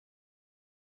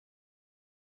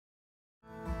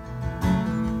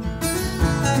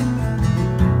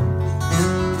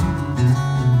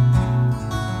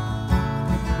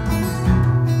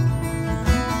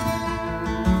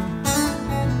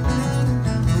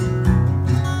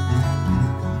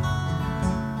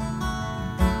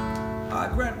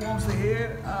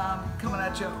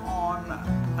at you on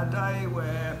a day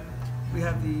where we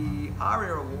have the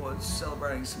ARIA Awards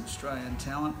celebrating some Australian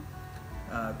talent.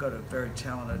 Got a very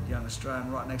talented young Australian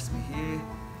right next to me here.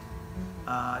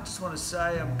 I just want to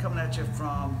say I'm coming at you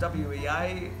from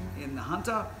WEA in the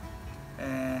Hunter,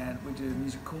 and we do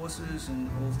music courses and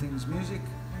all things music.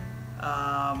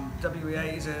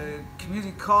 WEA is a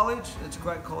community college. It's a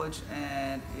great college,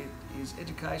 and it is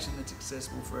education that's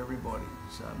accessible for everybody.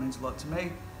 So it means a lot to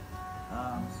me.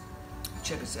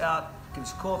 Check us out. Give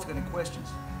us a call if you've got any questions.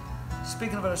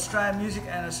 Speaking of Australian music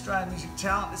and Australian music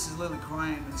talent, this is Lili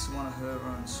and this is one of her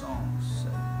own songs. So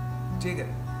dig it.